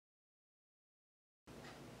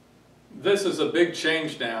This is a big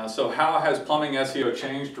change now. So how has plumbing SEO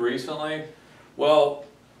changed recently? Well,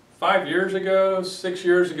 5 years ago, 6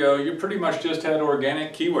 years ago, you pretty much just had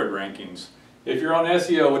organic keyword rankings. If you're on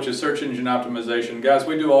SEO, which is search engine optimization, guys,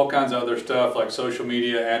 we do all kinds of other stuff like social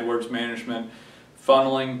media, AdWords management,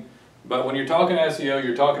 funneling. But when you're talking SEO,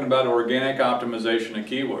 you're talking about organic optimization of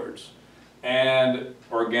keywords and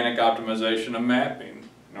organic optimization of mapping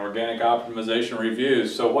and organic optimization of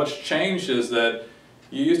reviews. So what's changed is that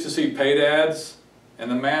you used to see paid ads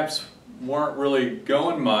and the maps weren't really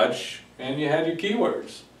going much and you had your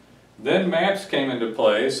keywords. Then maps came into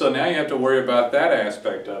play, so now you have to worry about that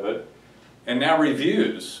aspect of it. And now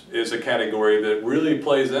reviews is a category that really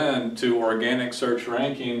plays into organic search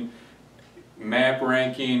ranking, map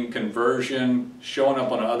ranking, conversion, showing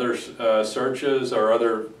up on other searches or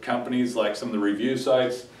other companies like some of the review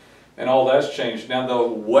sites, and all that's changed. Now the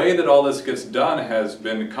way that all this gets done has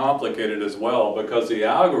been complicated as well because the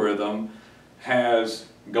algorithm has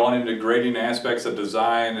gone into grading aspects of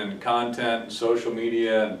design and content and social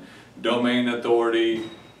media and domain authority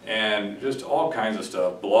and just all kinds of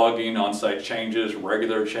stuff. Blogging, on-site changes,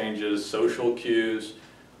 regular changes, social cues,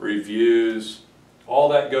 reviews, all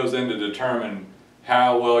that goes in to determine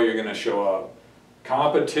how well you're going to show up.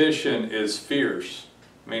 Competition is fierce.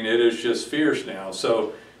 I mean, it is just fierce now.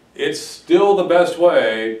 So it's still the best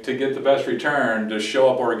way to get the best return to show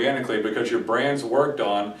up organically because your brand's worked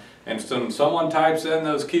on, and so when someone types in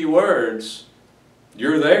those keywords,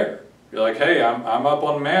 you're there. You're like, hey, I'm up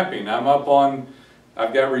on mapping,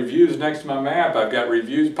 I've got reviews next to my map, I've got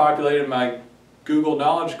reviews populated in my Google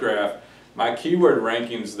Knowledge Graph, my keyword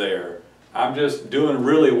ranking's there. I'm just doing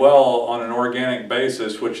really well on an organic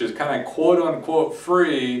basis, which is kind of quote-unquote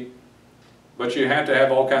free, but you have to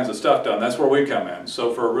have all kinds of stuff done. That's where we come in.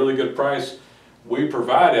 So for a really good price, we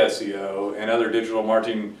provide SEO and other digital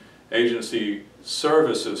marketing agency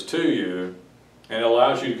services to you, and it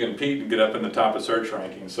allows you to compete and get up in the top of search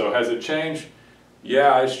rankings. So has it changed?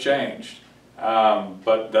 Yeah, it's changed.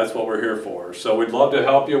 But that's what we're here for. So we'd love to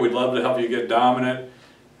help you. We'd love to help you get dominant,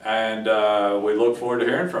 and we look forward to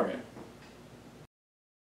hearing from you.